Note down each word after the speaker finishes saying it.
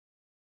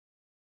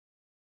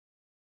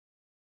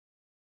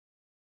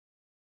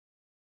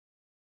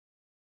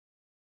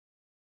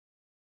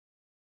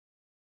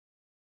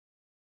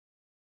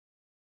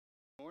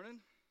Morning.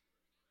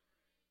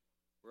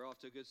 We're off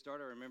to a good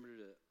start. I remembered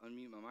to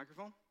unmute my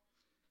microphone.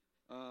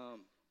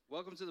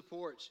 Welcome to the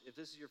Porch. If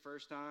this is your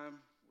first time,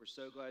 we're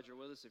so glad you're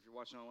with us. If you're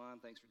watching online,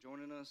 thanks for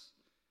joining us.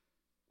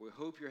 We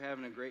hope you're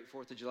having a great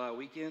 4th of July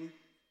weekend.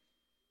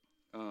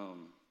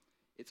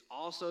 It's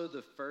also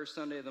the first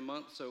Sunday of the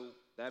month, so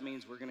that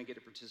means we're going to get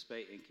to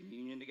participate in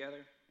communion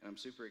together, and I'm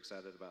super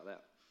excited about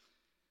that.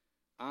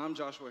 I'm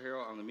Joshua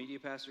Harrell. I'm the media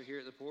pastor here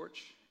at the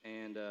Porch,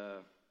 and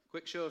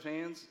quick show of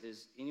hands,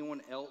 is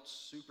anyone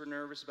else super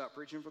nervous about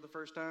preaching for the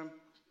first time?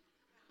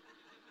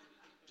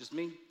 Just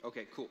me?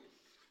 Okay, cool.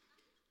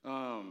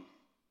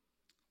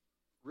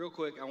 Real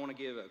quick, I want to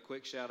give a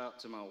quick shout out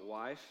to my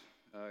wife,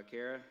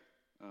 Kara.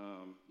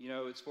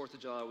 It's 4th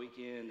of July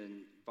weekend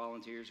and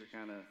volunteers are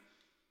kind of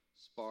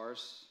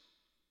sparse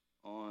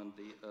on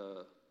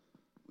the,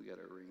 we got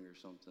a ring or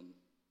something.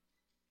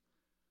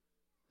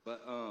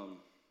 But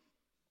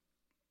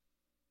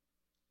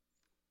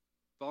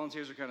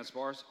volunteers are kind of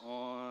sparse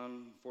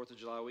on 4th of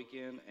July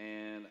weekend,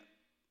 and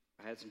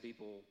I had some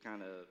people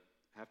kind of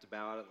have to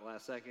bow out at the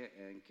last second,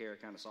 and Kara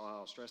kind of saw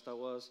how stressed I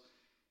was,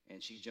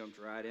 and she jumped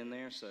right in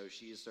there, so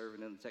she is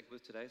serving in the tech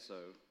booth today, so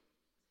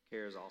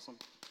Kara's awesome.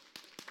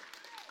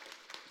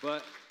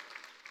 But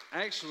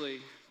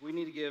actually, we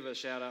need to give a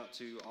shout out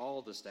to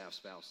all the staff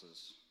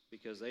spouses,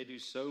 because they do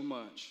so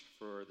much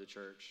for the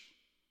church,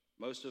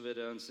 most of it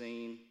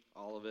unseen,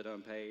 all of it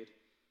unpaid,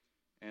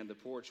 and the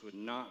Porch would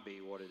not be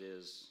what it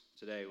is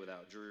today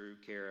without Drew,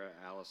 Kara,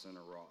 Allison,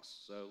 or Ross.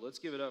 So let's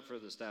give it up for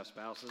the staff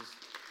spouses,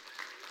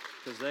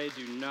 because they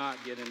do not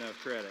get enough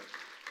credit.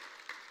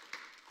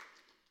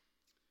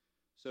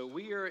 So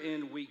we are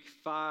in week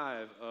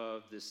 5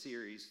 of this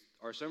series,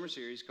 our summer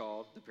series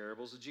called The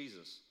Parables of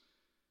Jesus.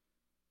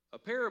 A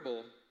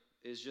parable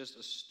is just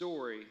a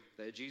story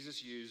that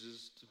Jesus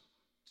uses to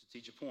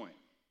teach a point.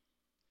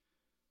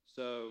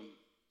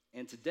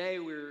 And today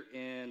we're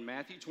in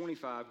Matthew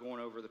 25 going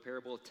over the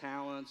parable of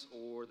talents,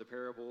 or the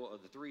parable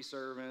of the 3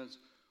 servants,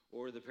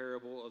 or the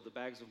parable of the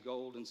bags of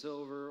gold and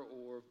silver,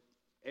 or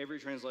every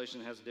translation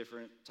has a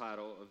different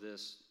title of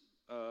this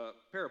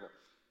parable.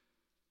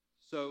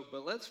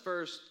 But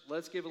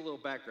let's give a little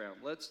background.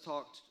 Let's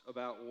talk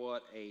about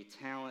what a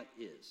talent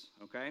is,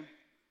 okay?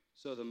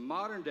 So the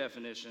modern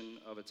definition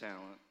of a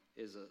talent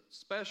is a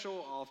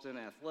special, often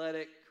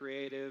athletic,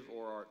 creative,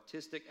 or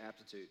artistic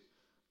aptitude.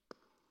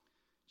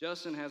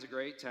 Justin has a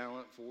great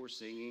talent for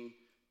singing,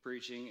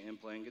 preaching,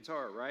 and playing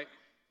guitar, right?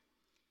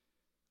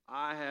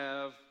 I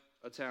have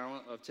a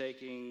talent of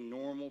taking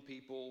normal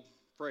people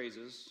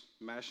phrases,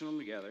 mashing them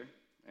together,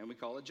 and we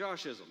call it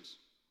Joshisms.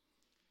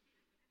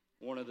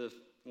 One of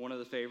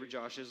the favorite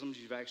Joshisms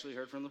you've actually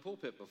heard from the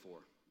pulpit before.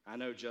 I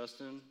know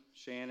Justin,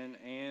 Shannon,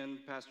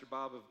 and Pastor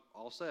Bob have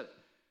all said it.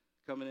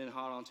 Coming in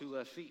hot on 2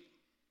 left feet.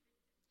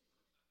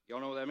 Y'all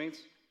know what that means?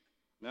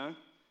 No? It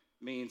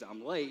means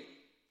I'm late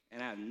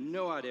and I have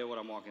no idea what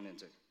I'm walking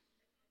into.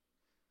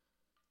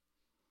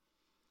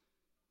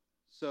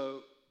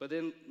 But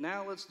then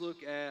now let's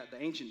look at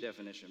the ancient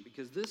definition,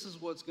 because this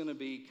is what's going to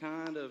be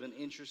kind of an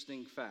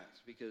interesting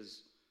fact,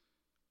 because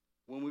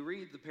when we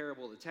read the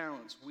parable of the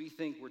talents, we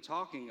think we're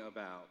talking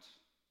about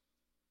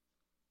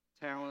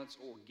talents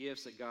or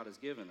gifts that God has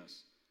given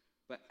us.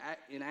 But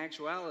in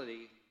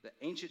actuality, the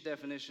ancient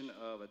definition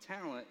of a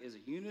talent is a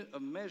unit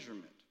of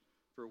measurement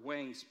for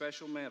weighing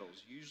special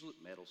metals,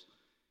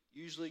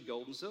 usually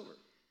gold and silver.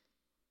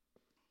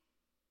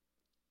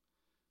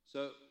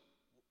 So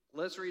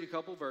let's read a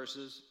couple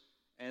verses,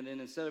 and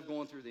then instead of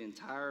going through the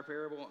entire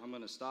parable, I'm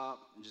going to stop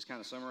and just kind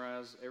of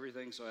summarize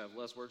everything so I have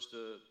less words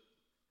to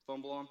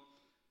fumble on.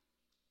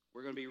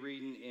 We're going to be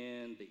reading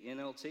in the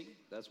NLT.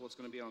 That's what's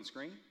going to be on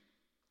screen.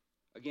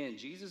 Again,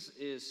 Jesus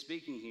is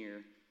speaking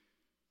here,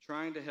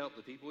 trying to help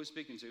the people he's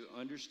speaking to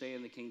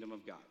understand the kingdom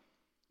of God.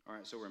 All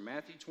right, so we're in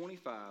Matthew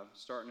 25,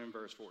 starting in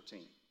verse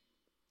 14.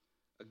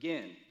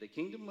 Again, the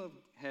kingdom of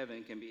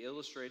heaven can be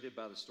illustrated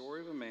by the story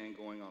of a man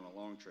going on a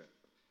long trip.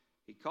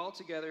 He called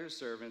together his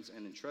servants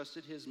and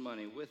entrusted his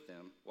money with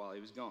them while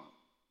he was gone.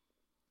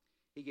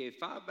 He gave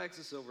 5 bags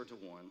of silver to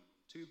one,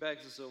 2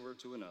 bags of silver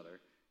to another,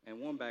 and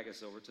 1 bag of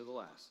silver to the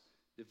last,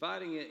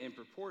 dividing it in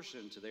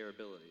proportion to their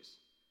abilities.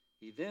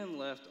 He then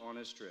left on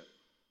his trip.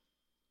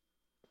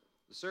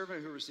 The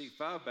servant who received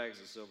 5 bags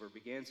of silver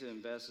began to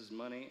invest his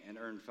money and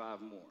earned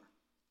 5 more.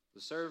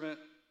 The servant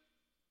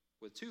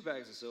with 2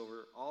 bags of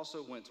silver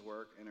also went to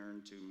work and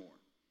earned 2 more.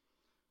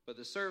 But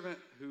the servant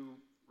who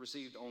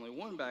received only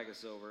 1 bag of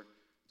silver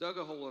dug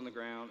a hole in the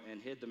ground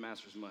and hid the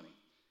master's money.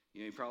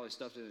 He probably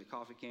stuffed it in a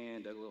coffee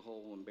can, dug a little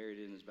hole, and buried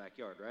it in his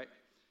backyard, right?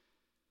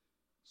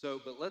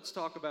 But let's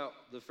talk about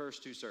the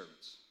first 2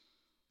 servants.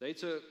 They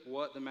took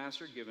what the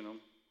master had given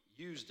them,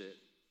 used it,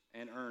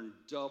 and earned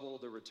double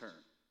the return.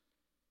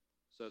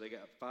 So they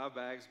got 5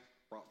 bags,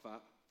 brought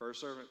 5.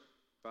 First servant,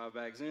 5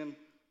 bags in,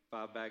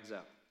 5 bags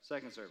out.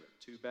 Second servant,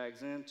 2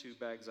 bags in, 2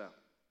 bags out.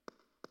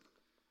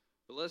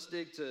 But let's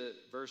dig to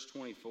verse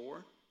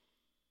 24,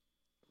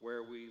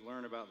 where we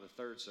learn about the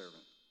 3rd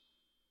servant.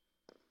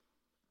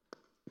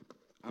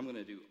 I'm going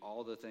to do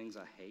all the things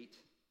I hate.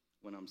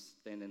 when I'm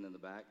standing in the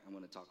back, I'm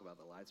going to talk about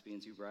the lights being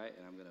too bright,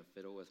 and I'm going to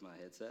fiddle with my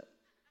headset.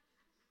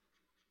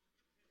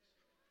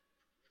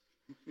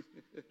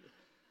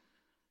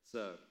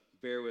 So,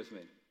 bear with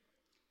me.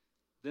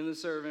 Then the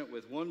servant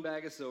with one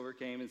bag of silver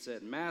came and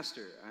said,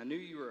 Master, I knew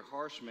you were a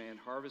harsh man,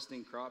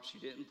 harvesting crops you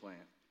didn't plant,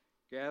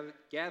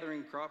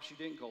 gathering crops you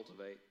didn't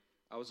cultivate.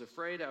 I was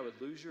afraid I would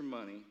lose your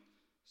money,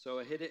 so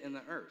I hid it in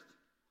the earth.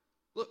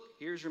 Look,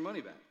 here's your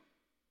money back.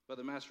 But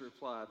the master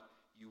replied,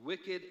 You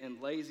wicked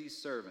and lazy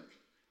servant.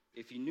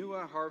 If you knew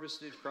I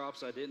harvested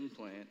crops I didn't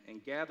plant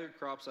and gathered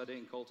crops I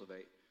didn't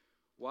cultivate,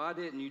 why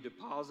didn't you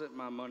deposit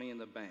my money in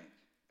the bank?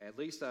 At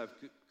least I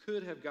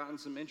could have gotten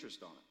some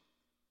interest on it.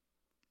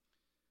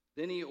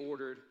 Then he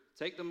ordered,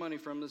 Take the money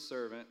from the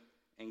servant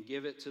and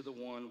give it to the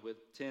one with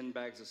 10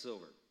 bags of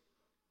silver.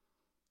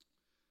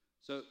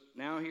 So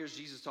now here's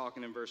Jesus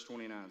talking in verse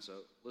 29. So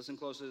listen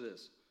closely to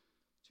this.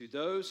 To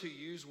those who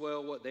use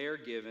well what they are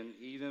given,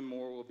 even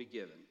more will be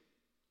given,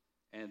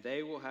 and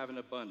they will have an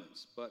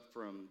abundance. But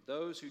from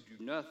those who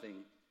do nothing,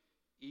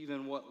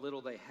 even what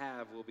little they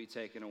have will be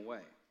taken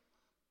away.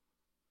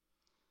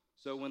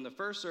 So when the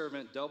first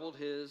servant doubled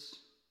his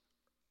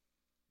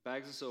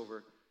bags of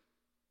silver,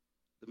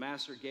 the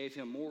master gave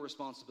him more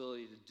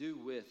responsibility to do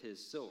with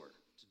his silver,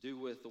 to do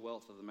with the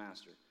wealth of the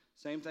master.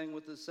 Same thing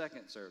with the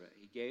second servant.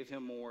 He gave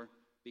him more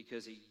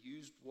because he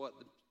used what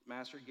the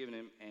master had given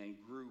him and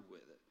grew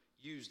with it,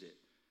 used it,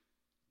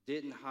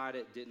 didn't hide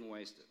it, didn't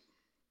waste it.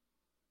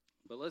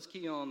 But let's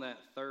key on that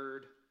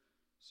third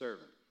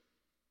servant.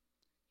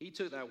 He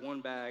took that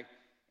one bag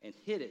and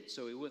hid it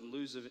so he wouldn't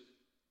lose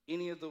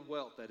any of the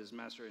wealth that his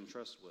master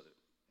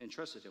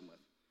entrusted him with.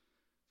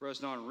 For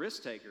us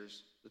non-risk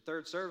takers, the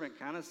third servant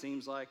kind of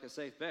seems like a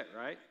safe bet,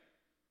 right?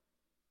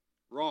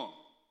 Wrong.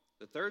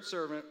 The third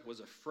servant was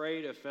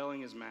afraid of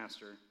failing his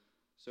master,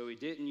 so he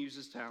didn't use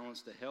his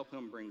talents to help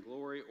him bring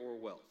glory or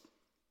wealth.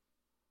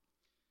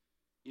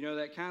 You know,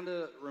 that kind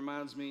of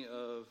reminds me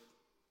of,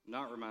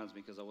 not reminds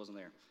me because I wasn't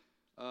there,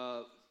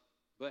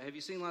 but have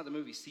you seen like the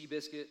movie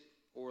Seabiscuit,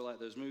 or like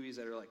those movies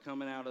that are like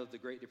coming out of the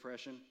Great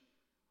Depression,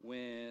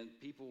 when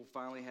people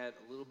finally had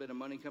a little bit of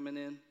money coming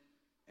in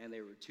and they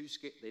were too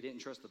scared, they didn't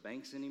trust the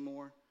banks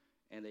anymore,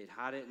 and they'd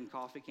hide it in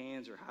coffee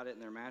cans or hide it in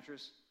their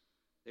mattress.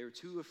 They were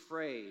too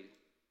afraid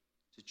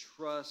to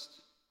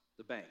trust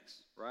the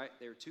banks, right?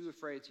 They were too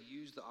afraid to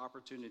use the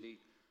opportunity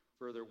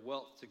for their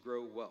wealth to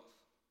grow wealth.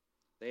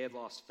 They had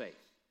lost faith.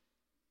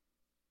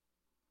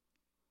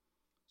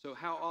 So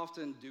how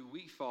often do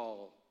we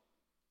fall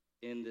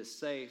in this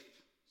safe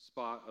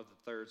spot of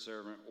the third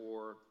servant,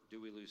 or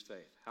do we lose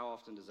faith? How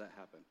often does that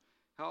happen?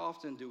 How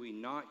often do we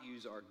not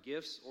use our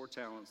gifts or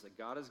talents that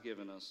God has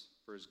given us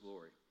for his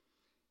glory?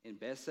 In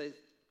best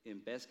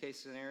case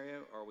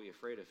scenario, are we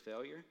afraid of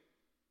failure?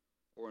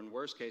 Or in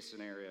worst case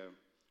scenario,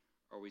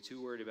 are we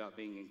too worried about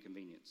being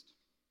inconvenienced?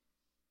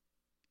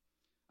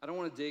 I don't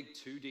want to dig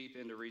too deep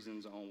into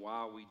reasons on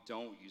why we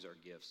don't use our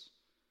gifts,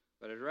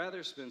 but I'd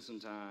rather spend some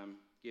time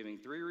giving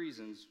 3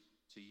 reasons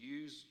to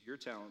use your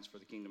talents for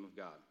the kingdom of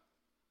God.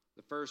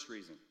 The first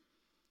reason,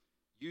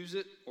 use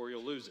it or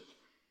you'll lose it.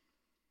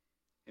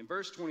 In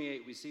verse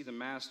 28, we see the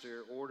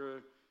master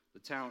order the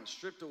talent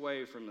stripped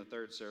away from the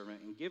third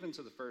servant and given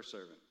to the first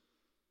servant.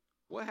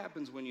 What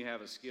happens when you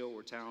have a skill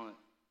or talent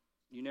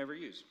you never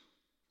use?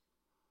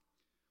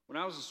 When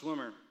I was a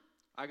swimmer,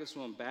 I could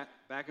swim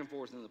back and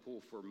forth in the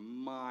pool for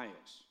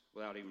miles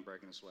without even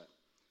breaking a sweat.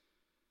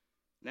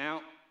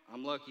 Now,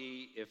 I'm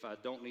lucky if I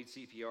don't need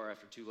CPR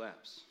after 2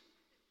 laps.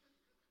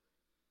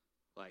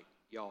 Like,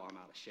 y'all, I'm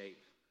out of shape.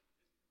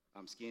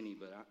 I'm skinny,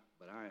 but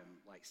I am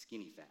like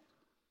skinny fat.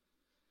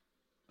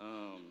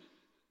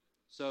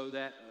 So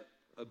that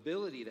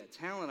ability, that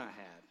talent I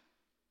had,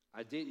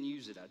 I didn't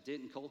use it. I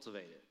didn't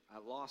cultivate it. I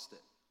lost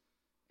it.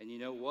 And you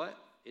know what?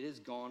 It is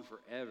gone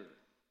forever.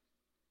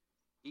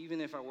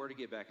 Even if I were to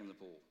get back in the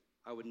pool,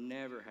 I would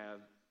never have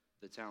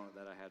the talent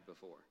that I had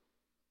before.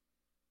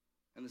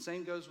 And the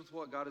same goes with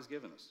what God has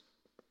given us.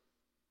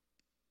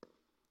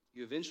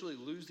 You eventually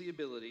lose the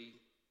ability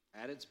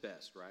at its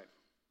best, right?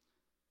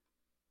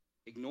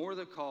 Ignore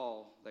the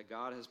call that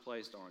God has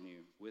placed on you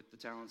with the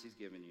talents he's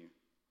given you.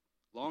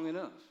 Long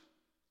enough,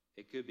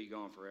 it could be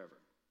gone forever.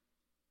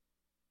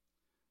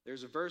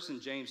 There's a verse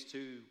in James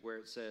 2 where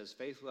it says,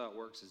 faith without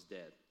works is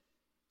dead.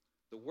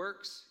 The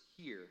works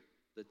here,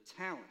 the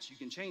talents, you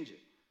can change it.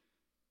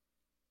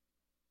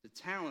 The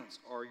talents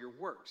are your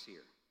works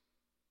here.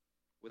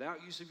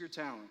 Without use of your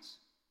talents,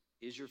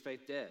 is your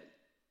faith dead?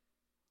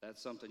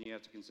 That's something you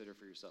have to consider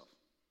for yourself.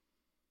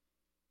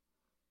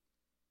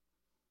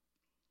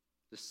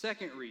 The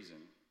second reason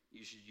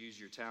you should use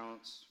your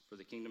talents for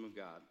the kingdom of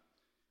God,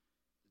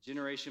 the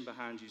generation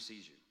behind you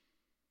sees you.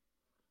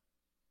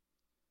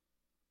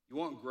 You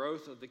want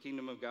growth of the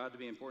kingdom of God to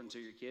be important to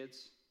your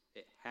kids?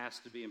 It has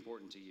to be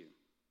important to you.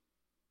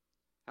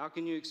 How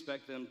can you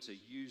expect them to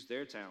use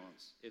their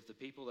talents if the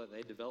people that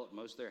they develop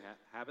most of their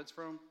habits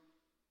from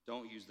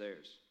don't use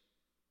theirs?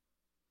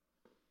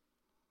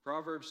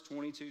 Proverbs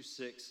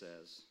 22:6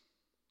 says,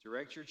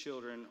 direct your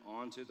children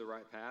onto the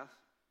right path,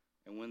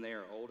 and when they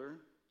are older,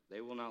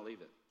 they will not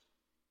leave it.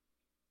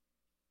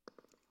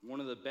 One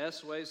of the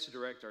best ways to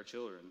direct our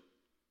children,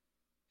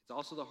 it's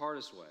also the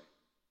hardest way,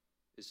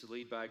 is to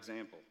lead by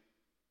example.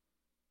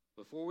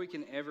 Before we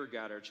can ever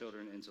guide our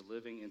children into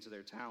living into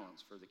their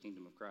talents for the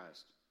kingdom of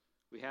Christ,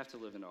 we have to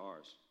live into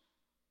ours.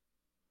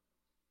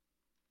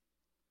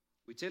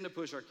 We tend to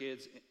push our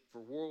kids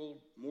for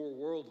more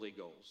worldly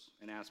goals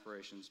and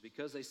aspirations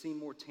because they seem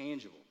more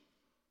tangible.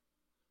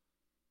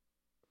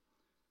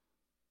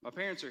 My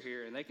parents are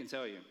here, and they can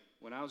tell you,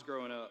 when I was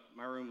growing up,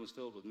 my room was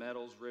filled with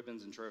medals,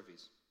 ribbons, and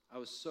trophies. I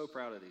was so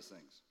proud of these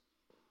things.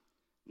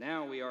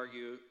 Now we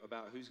argue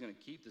about who's going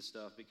to keep this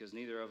stuff because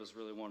neither of us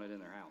really want it in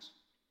their house.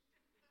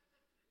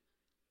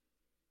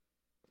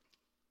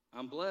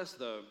 I'm blessed,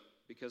 though,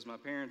 because my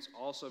parents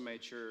also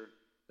made sure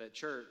that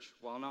church,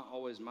 while not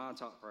always my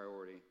top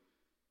priority,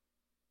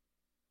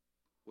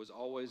 was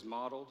always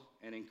modeled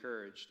and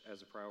encouraged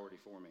as a priority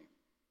for me.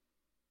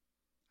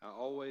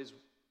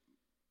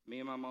 Me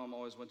and my mom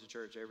always went to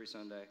church every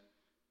Sunday,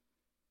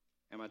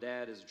 and my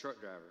dad is a truck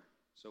driver,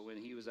 so when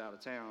he was out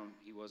of town,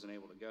 he wasn't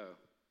able to go.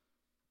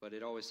 But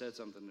it always said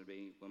something to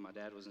me. When my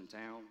dad was in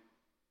town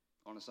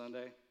on a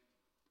Sunday,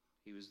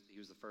 he was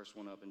the first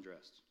one up and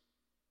dressed.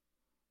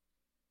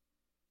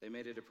 They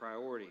made it a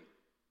priority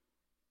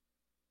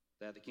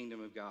that the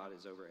kingdom of God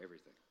is over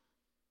everything.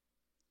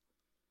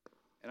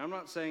 And I'm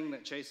not saying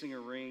that chasing a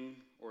ring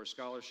or a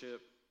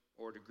scholarship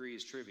or a degree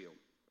is trivial.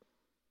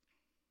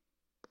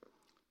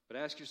 But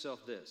ask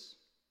yourself this: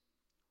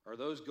 are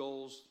those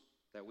goals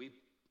that we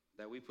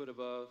put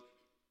above,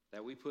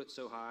 that we put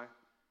so high,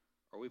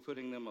 are we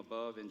putting them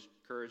above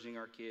encouraging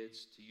our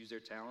kids to use their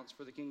talents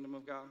for the kingdom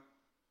of God?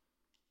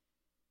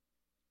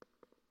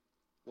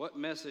 What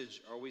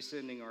message are we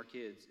sending our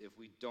kids if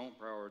we don't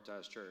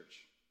prioritize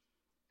church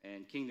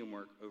and kingdom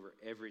work over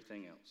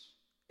everything else?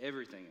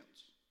 Everything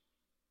else.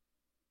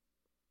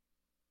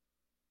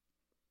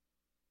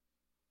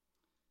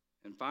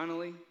 And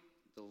finally,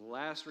 the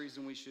last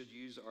reason we should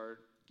use our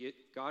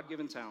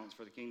God-given talents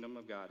for the kingdom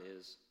of God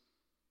is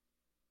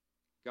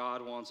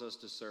God wants us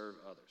to serve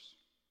others.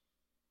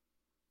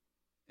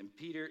 In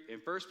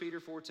 1 Peter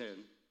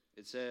 4:10,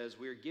 it says,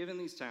 we are given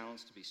these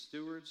talents to be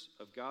stewards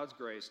of God's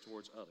grace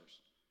towards others.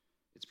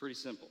 It's pretty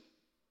simple.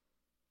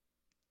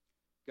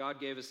 God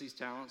gave us these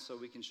talents so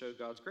we can show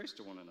God's grace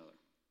to one another.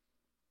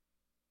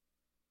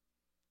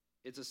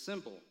 It's a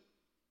simple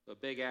but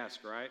big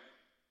ask, right?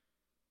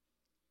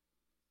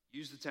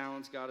 Use the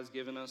talents God has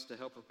given us to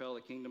help propel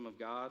the kingdom of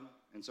God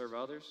and serve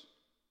others.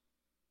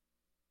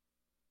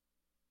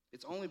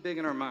 It's only big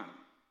in our mind.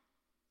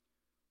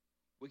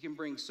 We can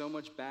bring so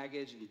much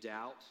baggage and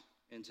doubt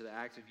into the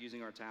act of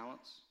using our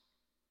talents.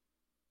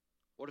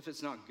 What if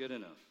it's not good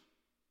enough?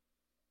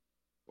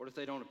 What if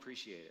they don't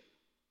appreciate it?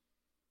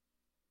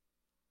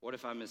 What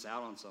if I miss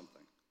out on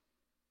something?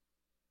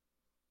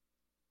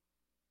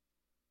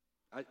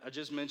 I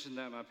just mentioned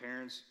that my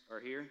parents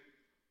are here.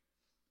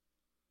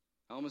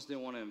 I almost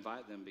didn't want to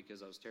invite them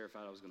because I was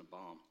terrified I was going to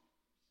bomb.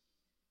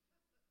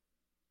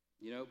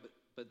 You know,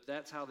 but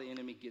that's how the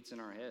enemy gets in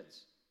our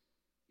heads.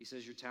 He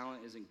says your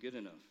talent isn't good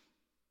enough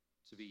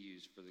to be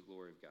used for the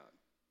glory of God.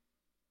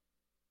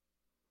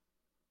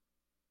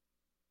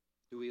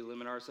 Do we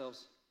limit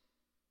ourselves?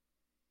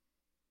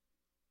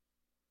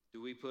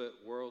 Do we put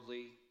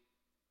worldly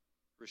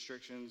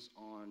restrictions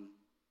on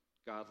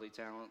godly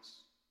talents?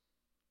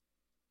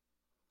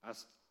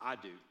 I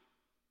do.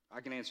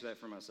 I can answer that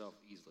for myself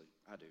easily.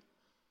 I do.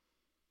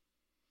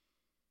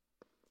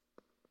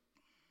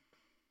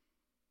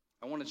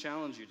 I want to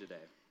challenge you today,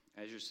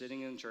 as you're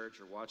sitting in church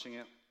or watching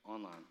it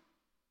online.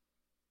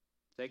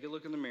 Take a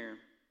look in the mirror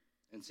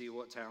and see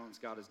what talents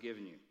God has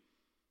given you,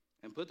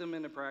 and put them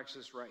into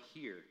practice right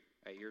here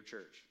at your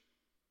church.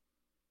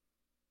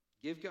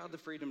 Give God the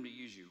freedom to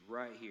use you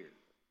right here.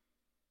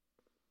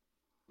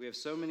 We have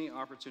so many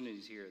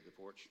opportunities here at the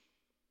Porch,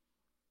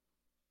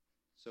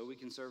 so we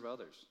can serve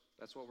others.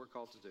 That's what we're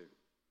called to do.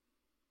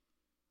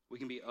 We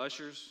can be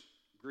ushers,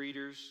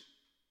 greeters,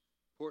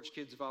 Porch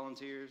Kids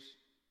volunteers,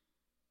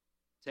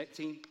 tech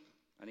team.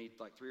 I need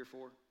like 3 or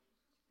 4.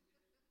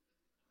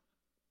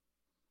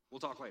 We'll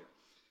talk later.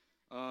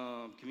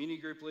 Community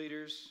group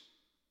leaders.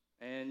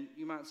 And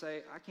you might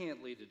say, I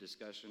can't lead a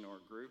discussion or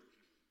a group,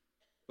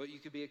 but you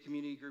could be a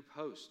community group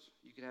host.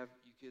 You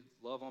could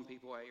love on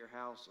people at your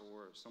house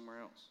or somewhere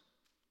else.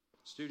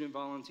 Student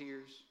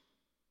volunteers,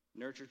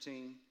 nurture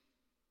team,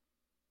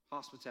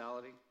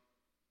 hospitality.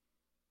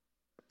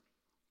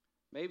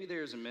 Maybe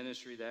there's a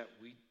ministry that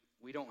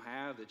we don't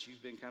have that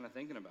you've been kind of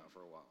thinking about for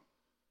a while.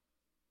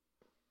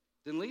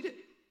 Then lead it.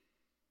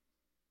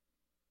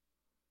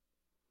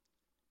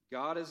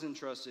 God has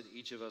entrusted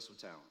each of us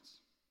with talents.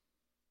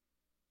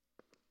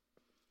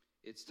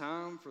 It's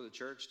time for the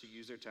church to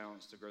use their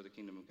talents to grow the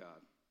kingdom of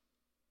God.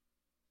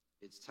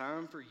 It's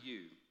time for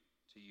you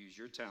to use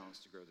your talents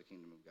to grow the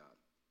kingdom of God.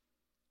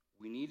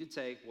 We need to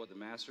take what the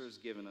Master has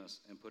given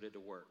us and put it to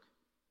work.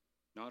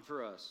 Not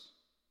for us,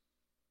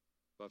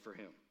 but for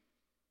him.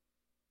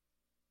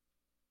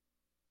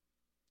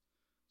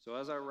 So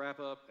as I wrap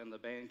up and the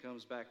band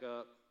comes back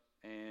up,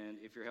 and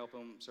if you're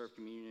helping serve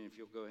communion, if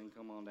you'll go ahead and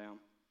come on down.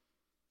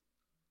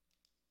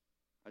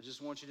 I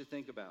just want you to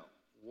think about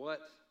what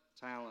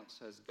talents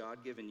has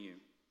God given you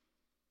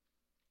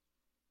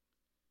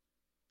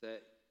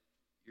that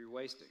you're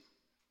wasting,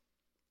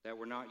 that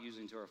we're not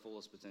using to our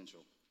fullest potential.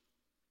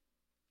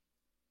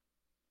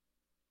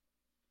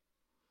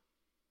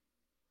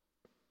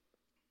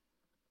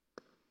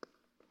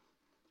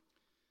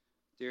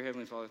 Dear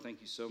Heavenly Father,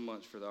 thank you so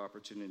much for the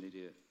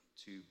opportunity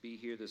to be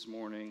here this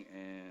morning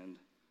and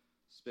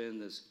spend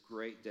this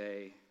great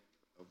day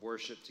of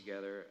worship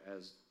together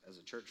as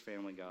a church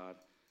family, God.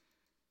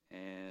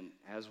 And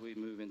as we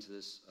move into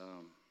this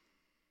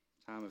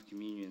time of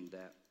communion,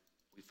 that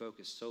we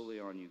focus solely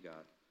on you,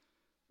 God.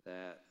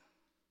 That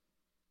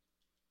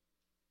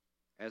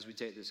as we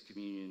take this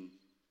communion,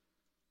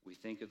 we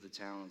think of the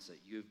talents that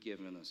you have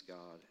given us,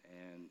 God,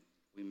 and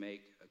we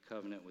make a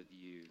covenant with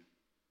you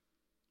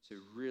to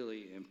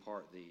really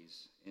impart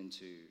these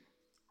into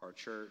our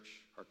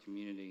church, our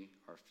community,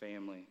 our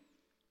family.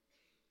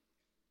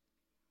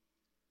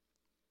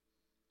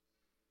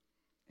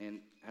 And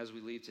as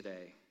we leave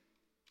today,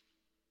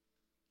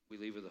 we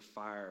leave with a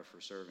fire for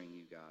serving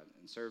you, God,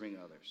 and serving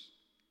others,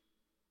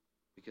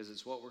 because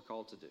it's what we're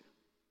called to do.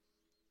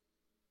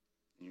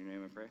 In your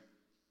name I pray,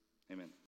 amen.